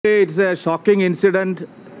It's a shocking incident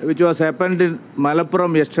which was happened in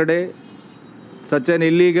Malappuram yesterday. Such an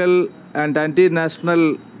illegal and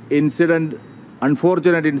anti-national incident,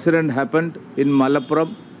 unfortunate incident happened in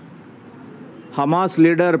Malappuram. Hamas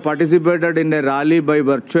leader participated in a rally by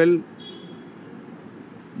virtual.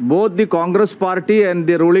 Both the Congress party and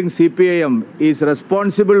the ruling CPIM is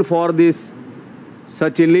responsible for this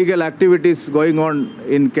such illegal activities going on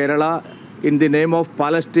in Kerala in the name of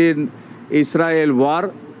Palestine-Israel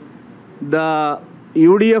war. The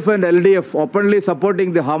UDF and LDF openly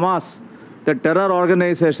supporting the Hamas, the terror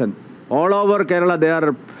organization. All over Kerala they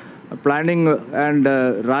are planning and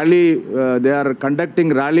they are conducting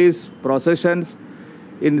rallies, processions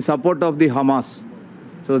in support of the Hamas.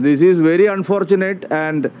 So this is very unfortunate,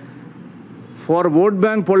 and for vote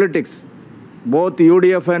bank politics, both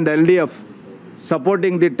UDF and LDF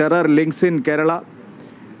supporting the terror links in Kerala.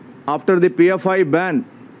 After the PFI ban,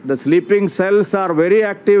 the sleeping cells are very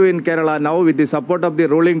active in Kerala now with the support of the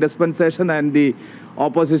ruling dispensation and the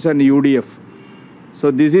opposition UDF. So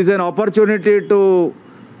this is an opportunity to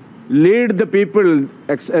lead the people,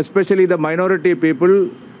 especially the minority people,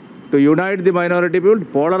 to unite the minority people, to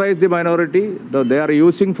polarize the minority. They are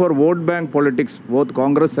using for vote bank politics. Both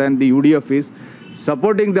Congress and the UDF is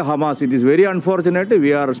supporting the Hamas. It is very unfortunate.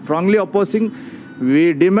 We are strongly opposing.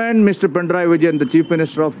 We demand Mr. Pinarayi Vijayan, the Chief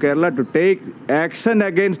Minister of Kerala, to take action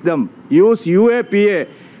against them. Use UAPA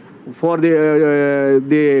for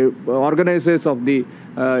the organizers of the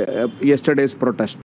yesterday's protest.